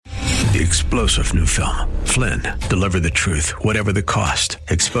the explosive new film, Flynn, deliver the truth, whatever the cost,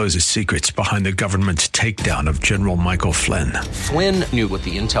 exposes secrets behind the government's takedown of General Michael Flynn. Flynn knew what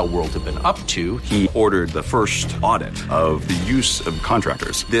the intel world had been up to. He ordered the first audit of the use of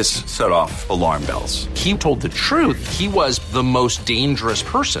contractors. This set off alarm bells. He told the truth. He was the most dangerous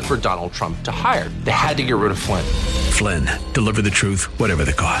person for Donald Trump to hire. They had to get rid of Flynn. Flynn, deliver the truth, whatever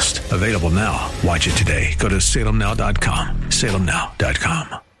the cost. Available now. Watch it today. Go to salemnow.com.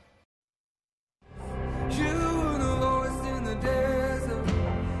 salemnow.com.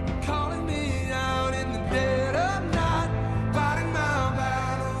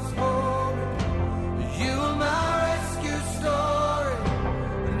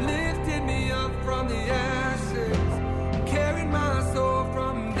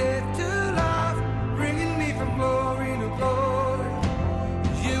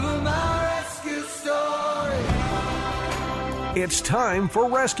 It's time for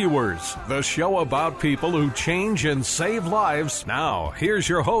Rescuers, the show about people who change and save lives. Now, here's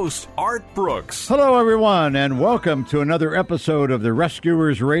your host, Art Brooks. Hello, everyone, and welcome to another episode of the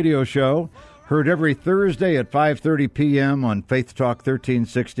Rescuers Radio Show, heard every Thursday at 5:30 p.m. on Faith Talk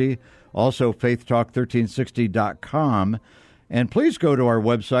 1360, also faithtalk1360.com. And please go to our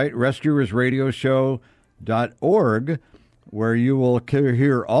website, rescuersradioshow.org, where you will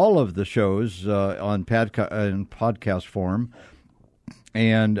hear all of the shows in podcast form.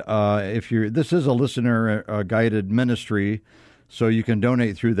 And this is a listener guided ministry, so you can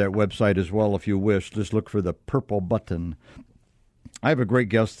donate through that website as well if you wish. Just look for the purple button. I have a great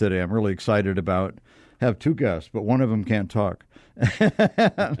guest today. I'm really excited about. Have two guests, but one of them can't talk. And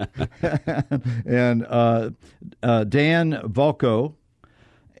Dan Volko,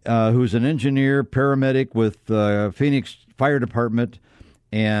 who's an engineer, paramedic with Phoenix Fire Department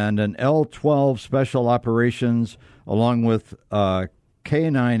and an L-12 Special Operations, along with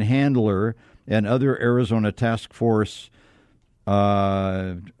K-9 handler and other Arizona Task Force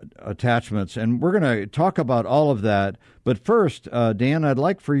attachments. And we're going to talk about all of that. But first, Dan, I'd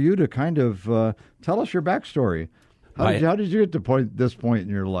like for you to kind of tell us your backstory. How did you get to this point in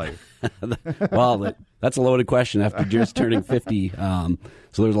your life? Well, that's a loaded question after just turning 50.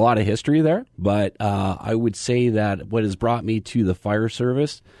 So there's a lot of history there. But I would say that what has brought me to the fire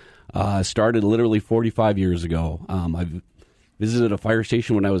service started literally 45 years ago. I've visited a fire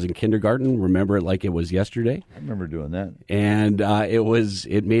station when I was in kindergarten. Remember it like it was yesterday. I remember doing that. And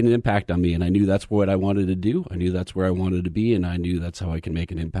it made an impact on me, and I knew that's what I wanted to do. I knew that's where I wanted to be, and I knew that's how I can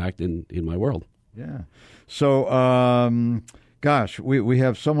make an impact in my world. Yeah. So, gosh, we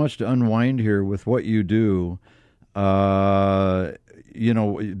have so much to unwind here with what you do. Being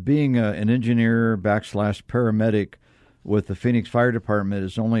an engineer / paramedic with the Phoenix Fire Department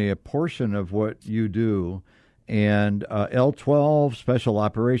is only a portion of what you do. And L-12 Special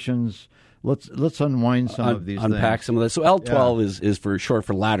Operations. Let's unwind some of these unpack things. some of this. So L-12 is for short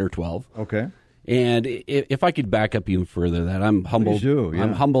for Ladder 12. Okay. And if I could back up even further, that I'm humbled. Please do, yeah.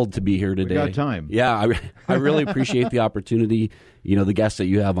 I'm humbled to be here today. We got time. Yeah, I really appreciate the opportunity. The guests that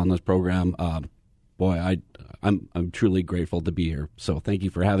you have on this program. I'm truly grateful to be here. So thank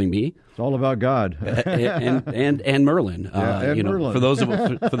you for having me. It's all about God and Merlin. Merlin. For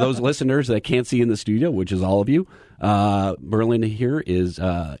those listeners that can't see in the studio, which is all of you, Merlin here is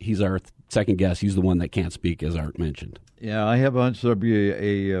he's our second guest. He's the one that can't speak, as Art mentioned. Yeah, I have there'll be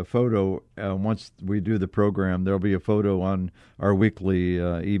a photo once we do the program. There'll be a photo on our weekly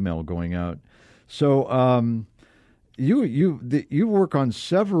email going out. So you work on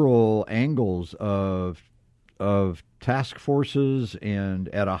several angles of task forces and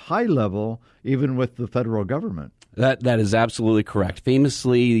at a high level, even with the federal government. That is absolutely correct.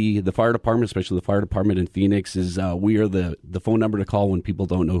 Famously, the fire department, especially the fire department in Phoenix, we are the phone number to call when people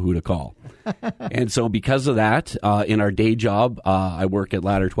don't know who to call. And so because of that, in our day job, I work at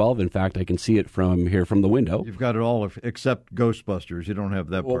Ladder 12. In fact, I can see it from here from the window. You've got it all except Ghostbusters. You don't have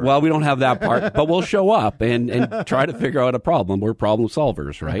that part. Well, we don't have that part, but we'll show up and try to figure out a problem. We're problem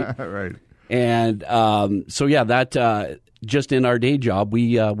solvers, right? Right. And just in our day job,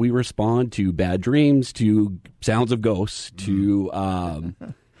 we respond to bad dreams, to sounds of ghosts, to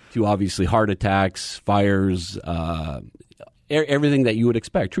obviously heart attacks, fires, everything that you would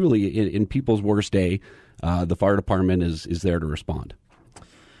expect. Truly, in people's worst day, the fire department is there to respond.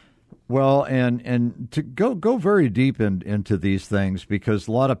 Well, and to go very deep into these things, because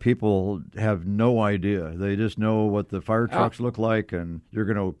a lot of people have no idea. They just know what the fire trucks look like, and you're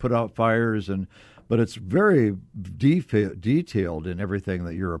going to put out fires, but it's very detailed in everything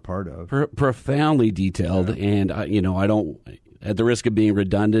that you're a part of. Profoundly detailed, yeah. And I don't, at the risk of being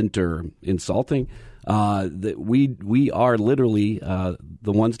redundant or insulting, we are literally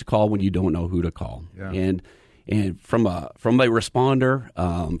the ones to call when you don't know who to call. Yeah. And from a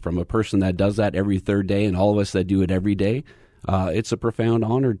responder, from a person that does that every third day, and all of us that do it every day, it's a profound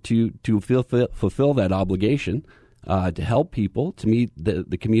honor to fulfill that obligation, to help people, to meet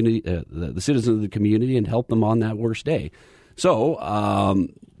the community, the citizens of the community, and help them on that worst day. So,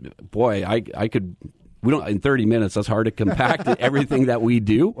 I could. We don't in 30 minutes. That's hard to compact everything that we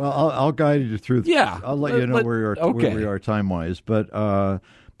do. Well, I'll guide you through. Yeah, I'll let you know where we are time wise. But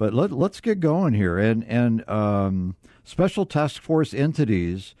let's get going here. And special task force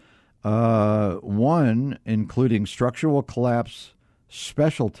entities, one including structural collapse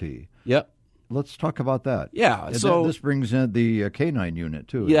specialty. Yep. Let's talk about that. Yeah. And so this brings in the K9 unit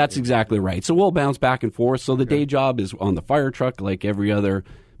too. Yeah, that's exactly right. So we'll bounce back and forth. So the day job is on the fire truck, like every other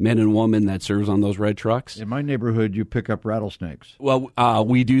men and woman that serves on those red trucks. In my neighborhood, you pick up rattlesnakes. Well,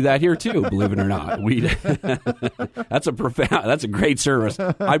 we do that here too, believe it or not. That's a great service.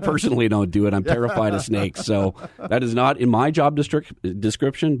 I personally don't do it. I'm terrified of snakes, so that is not in my job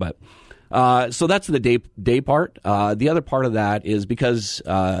description. But so that's the day part. The other part of that is because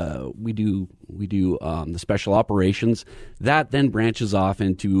we do the special operations. That then branches off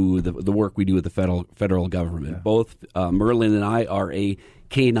into the work we do with the federal government. Yeah. Both Merlin and I are a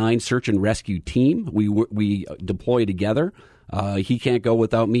K9 search and rescue team. We deploy together. He can't go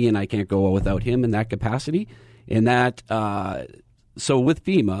without me, and I can't go without him in that capacity. And that so with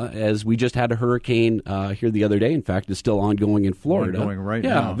FEMA, as we just had a hurricane here the other day, in fact, it's still ongoing in Florida. Ongoing right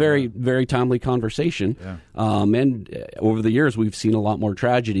now. Yeah, very, very timely conversation. Yeah. And over the years, we've seen a lot more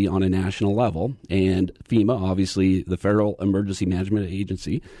tragedy on a national level. And FEMA, obviously, the Federal Emergency Management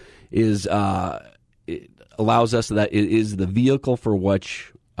Agency, allows us that it is the vehicle for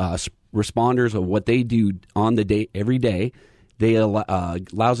which responders of what they do on the day, every day. They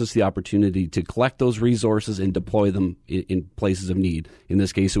allows us the opportunity to collect those resources and deploy them in places of need. In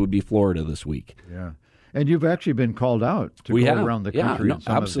this case, it would be Florida this week. Yeah, and you've actually been called out to go around the country. Yeah, in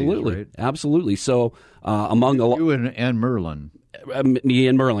some absolutely, of these, right? Absolutely. So among you and Merlin. Me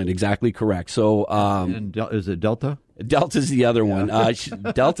and Merlin, exactly correct. So, and is it Delta? Delta's the other one.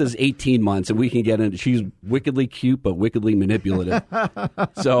 Delta's 18 months, and we can get in. She's wickedly cute, but wickedly manipulative.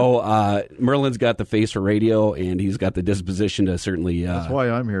 So Merlin's got the face for radio, and he's got the disposition to certainly. That's why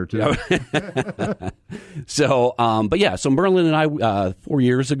I'm here too. So, but yeah, so Merlin and I, 4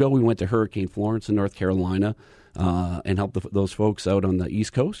 years ago, we went to Hurricane Florence in North Carolina and helped those folks out on the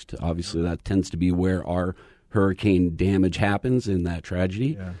East Coast. Obviously, that tends to be where our hurricane damage happens in that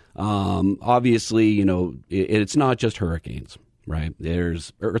tragedy. Yeah. Obviously, you know, it's not just hurricanes, right?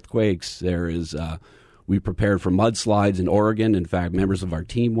 There's earthquakes. There is. We prepared for mudslides in Oregon. In fact, members of our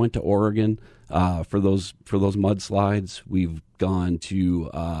team went to Oregon for those mudslides. We've gone to,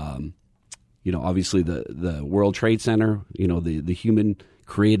 obviously the World Trade Center. You know, the human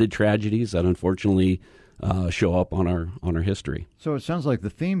created tragedies that unfortunately show up on our history. So it sounds like the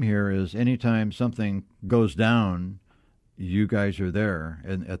theme here is anytime something goes down, you guys are there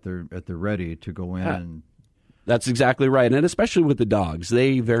and at the ready to go in. Yeah. That's exactly right, and especially with the dogs,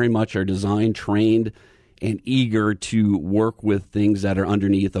 they very much are designed, trained, and eager to work with things that are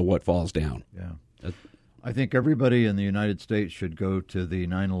underneath of what falls down. Yeah, I think everybody in the United States should go to the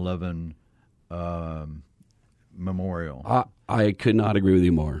 9/11 memorial. I could not agree with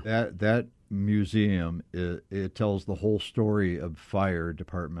you more. That museum, it tells the whole story of fire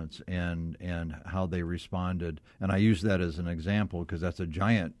departments and how they responded, and I use that as an example because that's a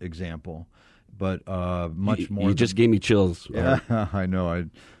giant example, but much more. You just gave me chills. Yeah, I know,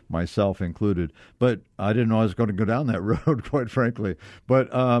 myself included, but I didn't know I was going to go down that road, quite frankly.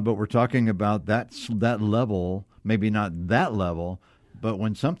 But we're talking about that level, maybe not that level, but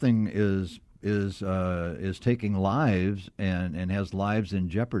when something is taking lives and has lives in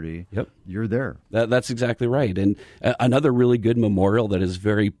jeopardy, yep. You're there. That's exactly right. And another really good memorial that is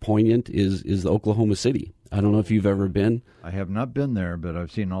very poignant is the Oklahoma City. I don't know if you've ever been. I have not been there, but I've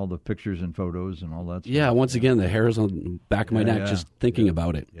seen all the pictures and photos and all that stuff. Yeah, once again, the hairs on the back of my neck just thinking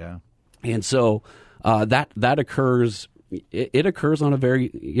about it. Yeah. And so that occurs. It occurs on a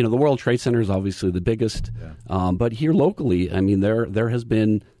very, the World Trade Center is obviously the biggest, but here locally, I mean, there has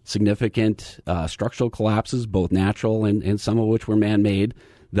been significant structural collapses, both natural and some of which were man-made,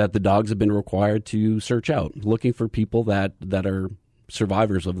 that the dogs have been required to search out, looking for people that are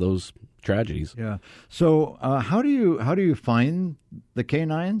survivors of those tragedies. Yeah. So how do you find the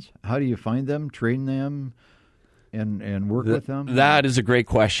canines? How do you find them, train them, and work with them? That is a great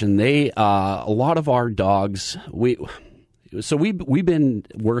question. They a lot of our dogs we've been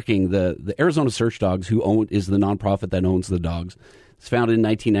working the Arizona Search Dogs, is the nonprofit that owns the dogs. It's founded in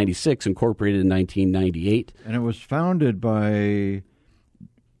 1996, incorporated in 1998. And it was founded by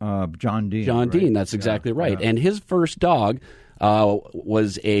John Dean. John right? Dean, that's exactly right. Yeah. And his first dog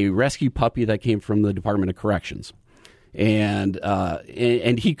was a rescue puppy that came from the Department of Corrections. And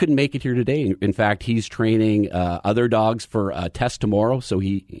he couldn't make it here today. In fact, he's training other dogs for a test tomorrow, so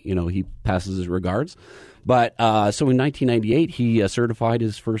he passes his regards. But so in 1998, he certified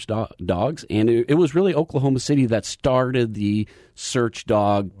his first dogs, and it was really Oklahoma City that started the search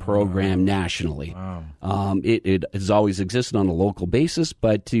dog program nationally. Wow. It has always existed on a local basis,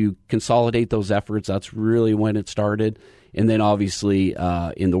 but to consolidate those efforts, that's really when it started. And then obviously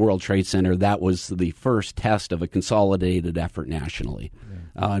in the World Trade Center, that was the first test of a consolidated effort nationally.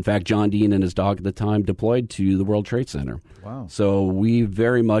 Yeah. In fact, John Dean and his dog at the time deployed to the World Trade Center. Wow. So we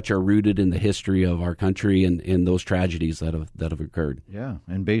very much are rooted in the history of our country and in those tragedies that have occurred. Yeah,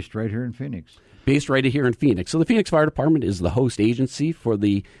 and based right here in Phoenix. Based right here in Phoenix. So the Phoenix Fire Department is the host agency for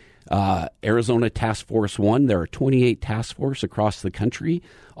the Arizona Task Force 1. There are 28 task force across the country,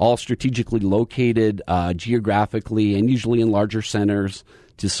 all strategically located geographically and usually in larger centers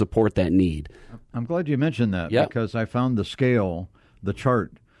to support that need. I'm glad you mentioned that because I found the scale, the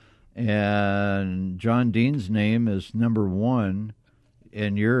chart, and John Dean's name is number 1,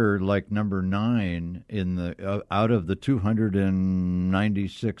 and you're like number 9 in the out of the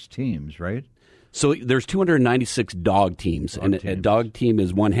 296 teams, right? So there's 296 dog teams, a dog team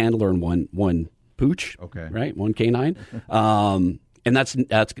is one handler and one pooch, okay, right? One canine, and that's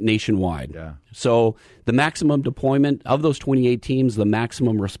nationwide. Yeah. So the maximum deployment of those 28 teams, the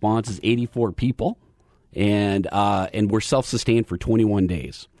maximum response is 84 people, and we're self-sustained for 21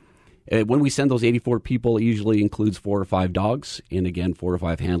 days. When we send those 84 people, it usually includes 4 or 5 dogs, and again 4 or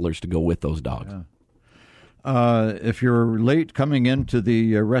 5 handlers to go with those dogs. Yeah. If you're late coming into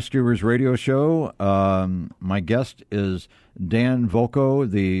the Rescuers radio show, my guest is Dan Volko,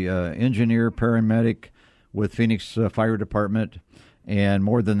 the engineer paramedic with Phoenix Fire Department. And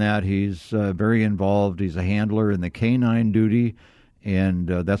more than that, he's very involved. He's a handler in the canine duty, and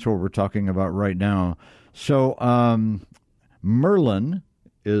that's what we're talking about right now. So Merlin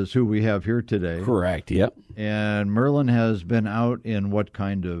is who we have here today. Correct, yep. And Merlin has been out in what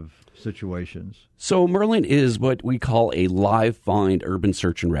kind of situations? So Merlin is what we call a live find urban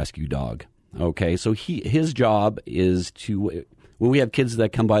search and rescue dog. Okay, so his job is to, when we have kids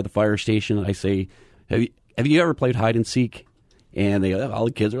that come by the fire station, I say, have you ever played hide and seek? And all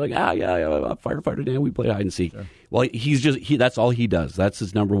the kids are like, yeah, firefighter Dan, we play hide and seek. Sure. Well, that's all he does. That's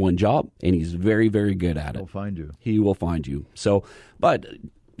his number one job, and he's very, very good at it. He'll find you. He will find you. So, but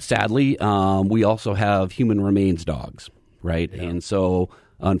sadly, we also have human remains dogs, right? Yeah. And so,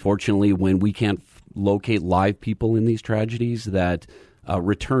 unfortunately, when we can't locate live people in these tragedies, that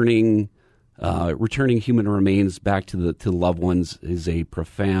returning human remains back to the loved ones has a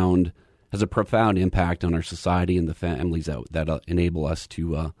profound impact on our society and the families that enable us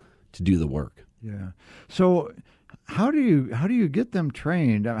to do the work. Yeah. So how do you get them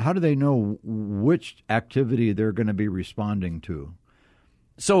trained? How do they know which activity they're going to be responding to?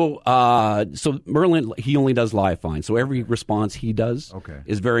 So Merlin, he only does live find. So every response he does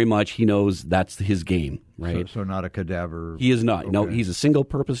is very much, he knows that's his game, right? So not a cadaver. He is not. Okay. No, he's a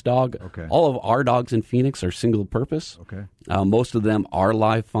single-purpose dog. Okay. All of our dogs in Phoenix are single-purpose. Okay. Most of them are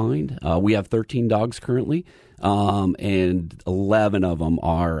live find. We have 13 dogs currently, and 11 of them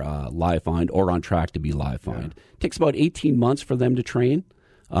are live find or on track to be live find. Yeah. It takes about 18 months for them to train.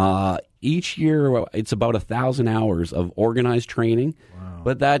 Each year, it's about 1,000 hours of organized training. Wow.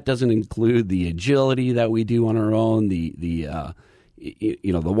 But that doesn't include the agility that we do on our own, the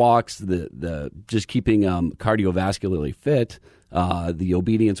walks, the just keeping cardiovascularly fit, the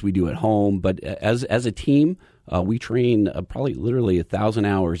obedience we do at home. But as a team, we train probably literally 1,000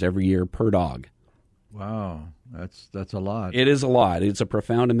 hours every year per dog. Wow, that's a lot. It is a lot. It's a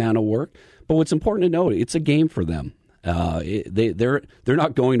profound amount of work. But what's important to note, it's a game for them. They're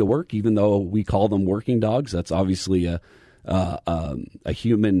not going to work, even though we call them working dogs. That's obviously a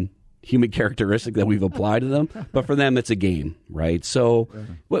human characteristic that we've applied to them. But for them, it's a game, right? So,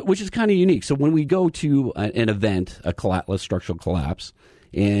 which is kind of unique. So when we go to an event, a structural collapse,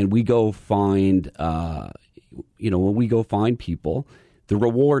 and we go find, when we go find people, the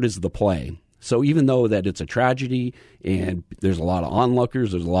reward is the play. So even though that it's a tragedy and there's a lot of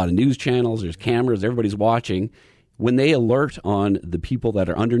onlookers, there's a lot of news channels, there's cameras, everybody's watching. When they alert on the people that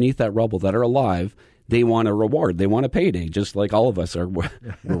are underneath that rubble that are alive, they want a reward. They want a payday, just like all of us are. We're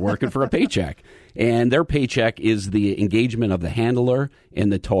working for a paycheck. And their paycheck is the engagement of the handler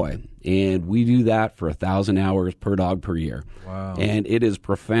and the toy. And we do that for 1,000 hours per dog per year. Wow. And it is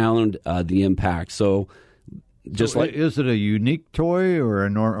profound, the impact. So Just like, is it a unique toy or a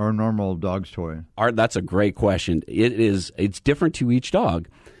normal dog's toy? Art, that's a great question. It's different to each dog.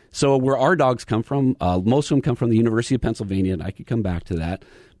 So where our dogs come from, most of them come from the University of Pennsylvania, and I could come back to that.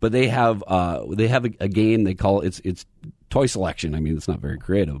 But they have a game they call it's toy selection. I mean, it's not very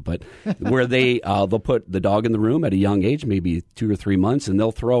creative, but where they'll put the dog in the room at a young age, maybe 2 or 3 months, and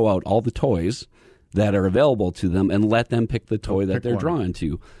they'll throw out all the toys that are available to them and let them pick the toy that they're drawn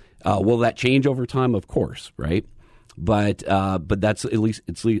to. Will that change over time? Of course, right? But that's at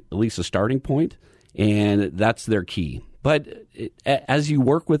least a starting point, and that's their key. But as you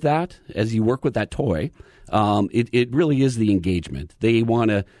work with that toy, it really is the engagement. They want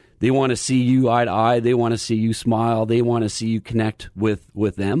to see you eye to eye. They want to see you smile. They want to see you connect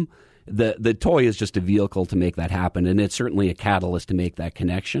with them. The toy is just a vehicle to make that happen, and it's certainly a catalyst to make that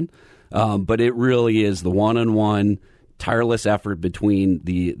connection. But it really is the one-on-one, tireless effort between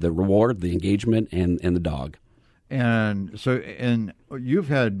the reward, the engagement, and the dog. And you've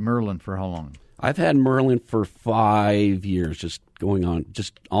had Merlin for how long? I've had Merlin for 5 years, just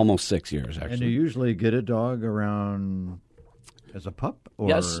almost 6 years, actually. And you usually get a dog around as a pup? Or?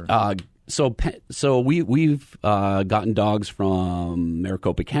 Yes. So we've gotten dogs from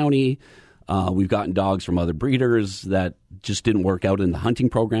Maricopa County. We've gotten dogs from other breeders that just didn't work out in the hunting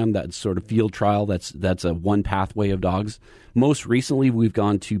program, that sort of field trial. That's a one pathway of dogs. Most recently, we've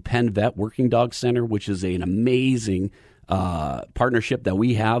gone to Penn Vet Working Dog Center, which is an amazing partnership that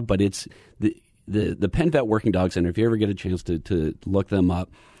we have. But it's the Penn Vet Working Dog Center. If you ever get a chance to look them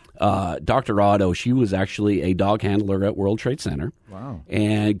up, Dr. Otto, she was actually a dog handler at World Trade Center. Wow.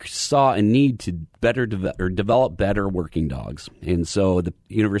 And saw a need to develop better working dogs. And so the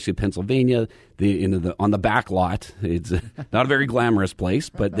University of Pennsylvania, on the back lot, it's not a very glamorous place,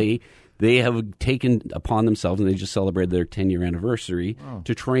 but they have taken upon themselves, and they just celebrated their 10-year anniversary,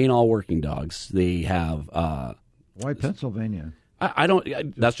 to train all working dogs. They have... Why Pennsylvania? I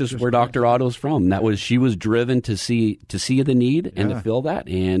don't. That's just where Dr. Otto's from. She was driven to see the need and to fill that,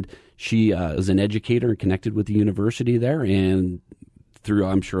 and she is an educator and connected with the university there, and through,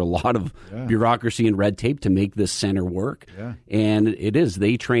 I'm sure, a lot of bureaucracy and red tape to make this center work. Yeah. And it is.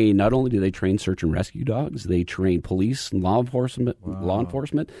 They train. Not only do they train search and rescue dogs, they train police and law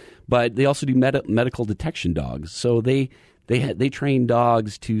enforcement, but they also do medical detection dogs. So they train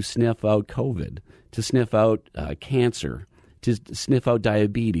dogs to sniff out COVID, to sniff out cancer, to sniff out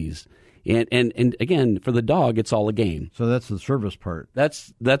diabetes. And again, for the dog, it's all a game. So that's the service part.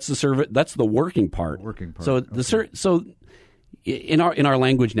 That's the service. That's the working part. So so in our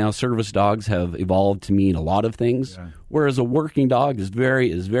language now, service dogs have evolved to mean a lot of things. Yeah. Whereas a working dog is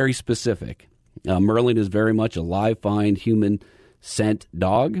very specific. Merlin is very much a live find human scent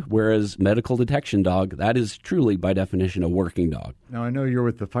dog, whereas medical detection dog, that is truly, by definition, a working dog. Now, I know you're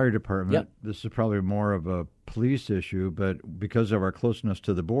with the fire department. Yep. This is probably more of a police issue, but because of our closeness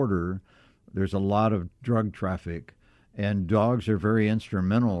to the border, there's a lot of drug traffic, and dogs are very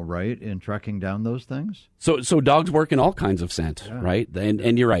instrumental, right, in tracking down those things? So dogs work in all kinds of scent, right?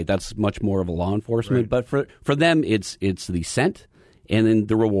 And you're right, that's much more of a law enforcement, right. But for them, it's the scent and then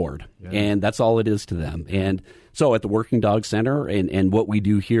the reward, and that's all it is to them. And so at the Working Dog Center, and what we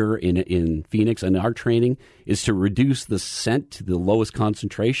do here in Phoenix in our training is to reduce the scent to the lowest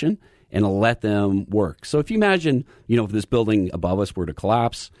concentration and let them work. So if you imagine, if this building above us were to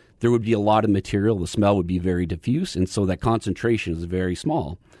collapse, there would be a lot of material. The smell would be very diffuse, and so that concentration is very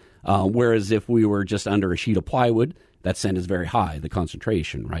small. Whereas if we were just under a sheet of plywood, that scent is very high, the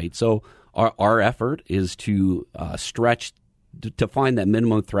concentration, right? So our effort is to stretch to find that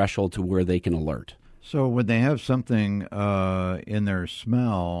minimum threshold to where they can alert. So when they have something in their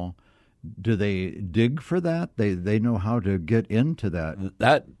smell, do they dig for that? They know how to get into that?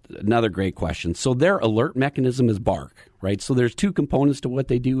 That another great question. So their alert mechanism is bark, right? So there's two components to what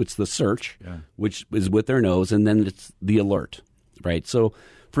they do. It's the search, which is with their nose, and then it's the alert, right? So,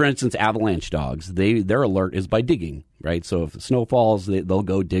 for instance, avalanche dogs, their alert is by digging, right? So if the snow falls, they'll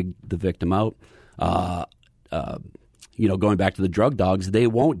go dig the victim out. Going back to the drug dogs, they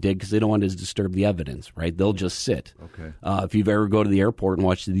won't dig because they don't want to disturb the evidence, right? They'll just sit. Okay. If you've ever go to the airport and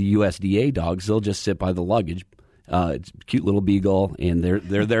watch the USDA dogs, they'll just sit by the luggage. It's a cute little beagle, and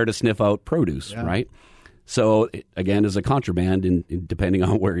they're there to sniff out produce, right? So, again, as a contraband, in depending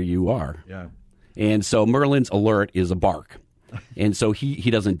on where you are. Yeah. And so Merlin's alert is a bark. And so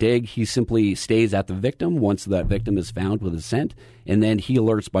he doesn't dig. He simply stays at the victim once that victim is found with a scent, and then he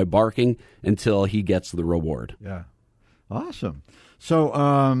alerts by barking until he gets the reward. Yeah. Awesome. So,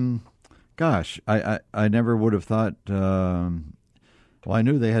 I never would have thought. Well, I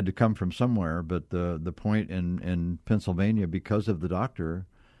knew they had to come from somewhere, but the point in Pennsylvania, because of the doctor,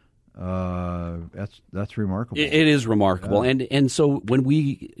 That's remarkable. It is remarkable, and so when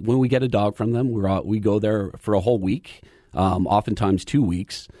we get a dog from them, we go there for a whole week, oftentimes 2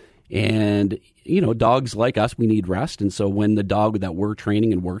 weeks, and dogs like us, we need rest, and so when the dog that we're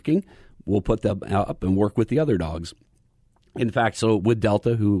training and working, we'll put them up and work with the other dogs. In fact, so with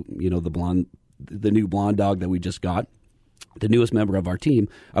Delta, who the new blonde dog that we just got, the newest member of our team,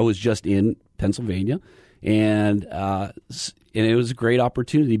 I was just in Pennsylvania, and it was a great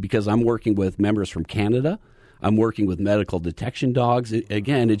opportunity because I'm working with members from Canada. I'm working with medical detection dogs.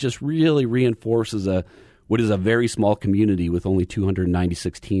 It just really reinforces what is a very small community with only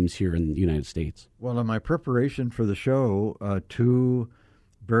 296 teams here in the United States. Well, in my preparation for the show, 2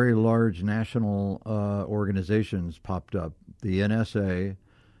 very large national organizations popped up, the NSA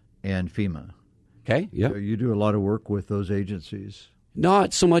and FEMA. Okay, yeah. So you do a lot of work with those agencies.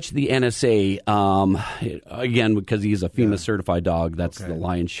 Not so much the NSA, again, because he's a FEMA-certified dog. That's the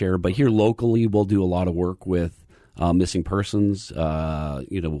lion's share. But here locally, we'll do a lot of work with missing persons.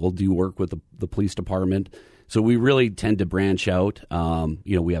 We'll do work with the police department. So we really tend to branch out.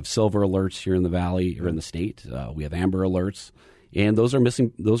 We have silver alerts here in the valley or in the state. We have amber alerts, and those are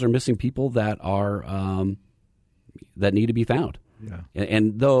missing people that are that need to be found. Yeah.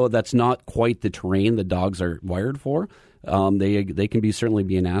 And though that's not quite the terrain the dogs are wired for, they can certainly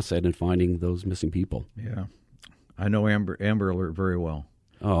be an asset in finding those missing people. Yeah, I know Amber Alert very well.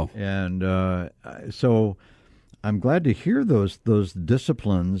 Oh, and so I'm glad to hear those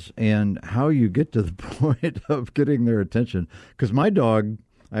disciplines and how you get to the point of getting their attention. Because my dog,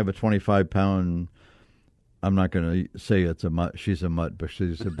 I have a 25-pound. I'm not going to say it's a mutt. She's a mutt, but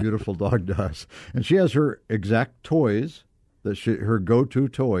she's a beautiful dog to us, and she has her exact toys. Her go-to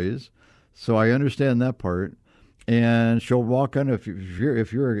toys, so I understand that part. And she'll walk on if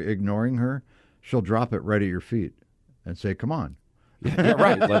you're ignoring her, she'll drop it right at your feet and say, "Come on, yeah,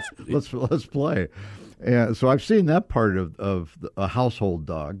 right, let's play." And so I've seen that part of a household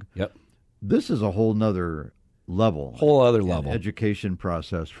dog. Yep, this is a whole other level, education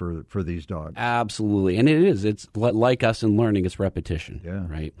process for these dogs. Absolutely, and it's like us in learning. It's repetition. Yeah,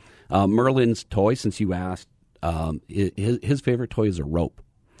 right. Merlin's toy, since you asked. His favorite toy is a rope.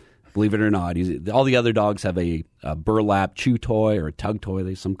 Believe it or not, all the other dogs have a burlap chew toy or a tug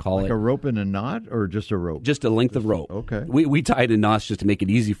toy. Some call it like a rope in a knot, or just a rope. Just a length of rope. Okay. We tie it in knots just to make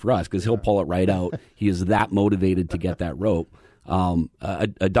it easy for us because he'll pull it right out. He is that motivated to get that rope.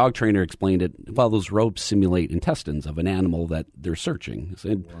 A dog trainer explained it. Well, those ropes simulate intestines of an animal that they're searching.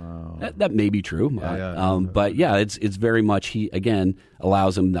 So that may be true. But yeah, it's very much, he again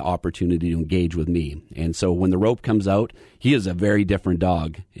allows him the opportunity to engage with me. And so when the rope comes out, he is a very different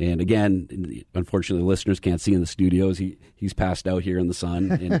dog. And again, unfortunately, listeners can't see in the studios. He's passed out here in the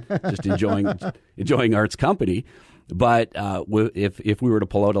sun and just enjoying Art's company. But if we were to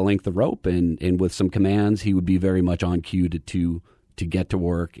pull out a length of rope and with some commands, he would be very much on cue to get to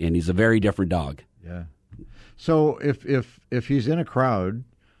work. And he's a very different dog. Yeah. So if he's in a crowd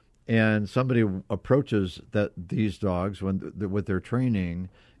and somebody approaches these dogs with their training,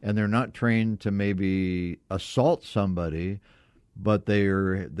 and they're not trained to maybe assault somebody, but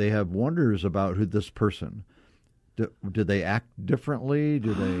they have wonders about who this person. Do they act differently?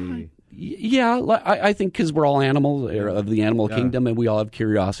 Do they? Yeah, I think because we're all animals of the animal kingdom, and we all have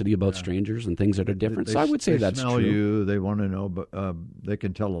curiosity about strangers and things that are different. So I would say that's smell true. You, they want to know, but they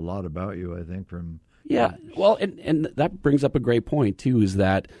can tell a lot about you, I think, from. Yeah, well, and that brings up a great point too. Is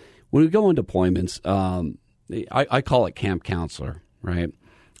that when we go on deployments, I call it camp counselor, right?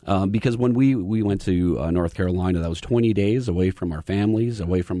 Because when we went to North Carolina, that was 20 days away from our families,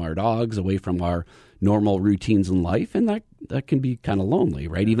 away from our dogs, away from our normal routines in life, and that can be kind of lonely,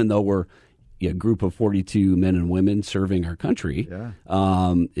 right? Even though we're a group of 42 men and women serving our country,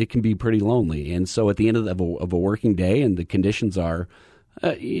 it can be pretty lonely. And so at the end of a working day, and the conditions are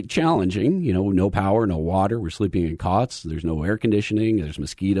challenging, no power, no water, we're sleeping in cots, there's no air conditioning, there's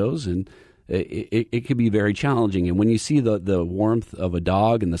mosquitoes, and it can be very challenging. And when you see the warmth of a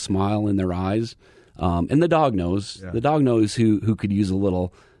dog and the smile in their eyes, and the dog knows who could use a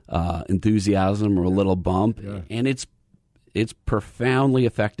little enthusiasm or a little bump, and it's profoundly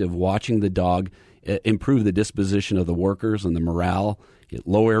effective watching the dog improve the disposition of the workers and the morale,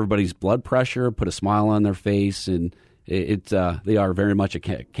 lower everybody's blood pressure, put a smile on their face, and they are very much a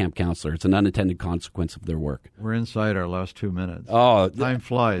camp counselor. It's an unintended consequence of their work. We're inside our last 2 minutes. Oh, time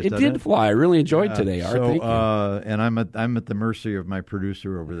flies. It did fly. I really enjoyed today, Art. Thank you. And I'm at the mercy of my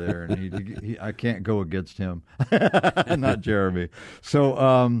producer over there, and I can't go against him, not Jeremy.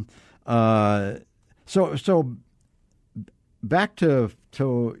 So back to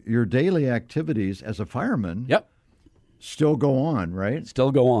your daily activities as a fireman. Yep. still go on, right?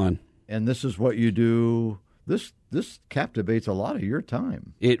 Still go on. And this is what you do. This captivates a lot of your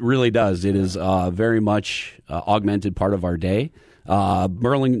time. It really does. It is very much augmented part of our day.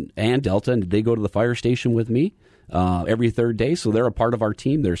 Merlin and Delta, and they go to the fire station with me every third day, so they're a part of our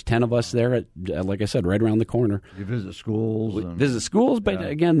team. There's 10 of us there, like I said, right around the corner. You visit schools? But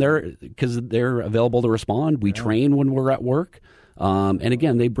again, because they're available to respond. We train when we're at work. And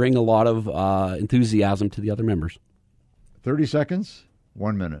again, they bring a lot of enthusiasm to the other members. 30 seconds?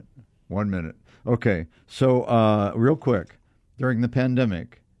 1 minute. 1 minute. Okay, so real quick, during the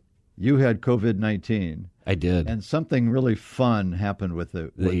pandemic, you had COVID-19. I did. And something really fun happened with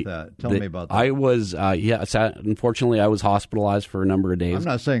that. Tell me about that. I was, unfortunately, I was hospitalized for a number of days. I'm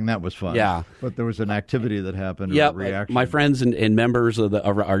not saying that was fun. Yeah. But there was an activity that happened, yeah, a reaction. My friends and members of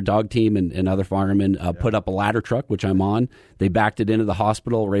our dog team and other firemen put up a ladder truck, which I'm on. They backed it into the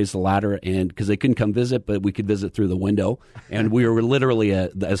hospital, raised the ladder, and because they couldn't come visit, but we could visit through the window. And we were literally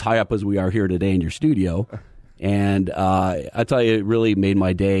as high up as we are here today in your studio. And I tell you, it really made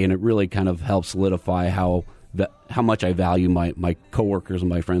my day, and it really kind of helped solidify how much I value my coworkers and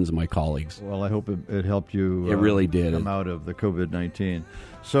my friends and my colleagues. Well, I hope it helped you. It really did. Come out of the COVID-19.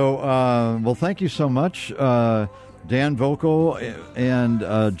 So, well, thank you so much, Dan Vocal and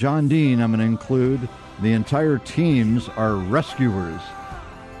John Dean. I'm going to include the entire teams are rescuers.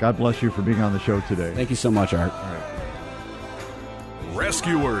 God bless you for being on the show today. Thank you so much, Art. All right.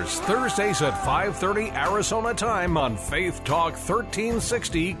 Rescuers, Thursdays at 5:30 Arizona time on Faith Talk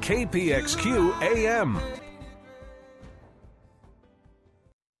 1360 KPXQ AM.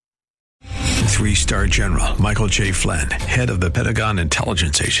 3-star General Michael J. Flynn, head of the Pentagon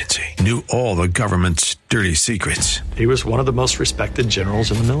Intelligence Agency, knew all the government's dirty secrets. He was one of the most respected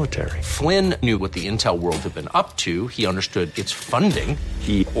generals in the military. Flynn knew what the intel world had been up to. He understood its funding.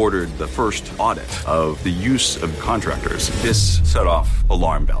 He ordered the first audit of the use of contractors. This set off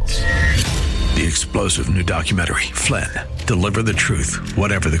alarm bells. The explosive new documentary, Flynn, Deliver the Truth,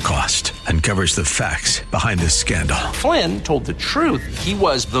 Whatever the Cost, uncovers the facts behind this scandal. Flynn told the truth. He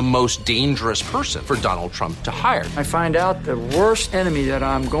was the most dangerous person for Donald Trump to hire. I find out the worst enemy that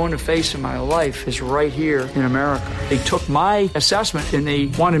I'm going to face in my life is right here in America. They took my assessment and they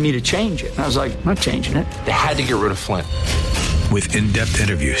wanted me to change it. And I was like, I'm not changing it. They had to get rid of Flynn. With in-depth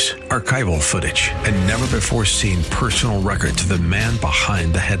interviews, archival footage, and never-before-seen personal records of the man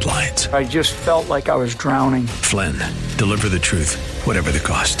behind the headlines. I just felt like I was drowning. Flynn, Deliver the Truth, Whatever the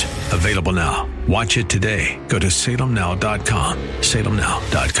Cost. Available now. Watch it today. Go to salemnow.com.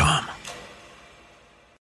 salemnow.com.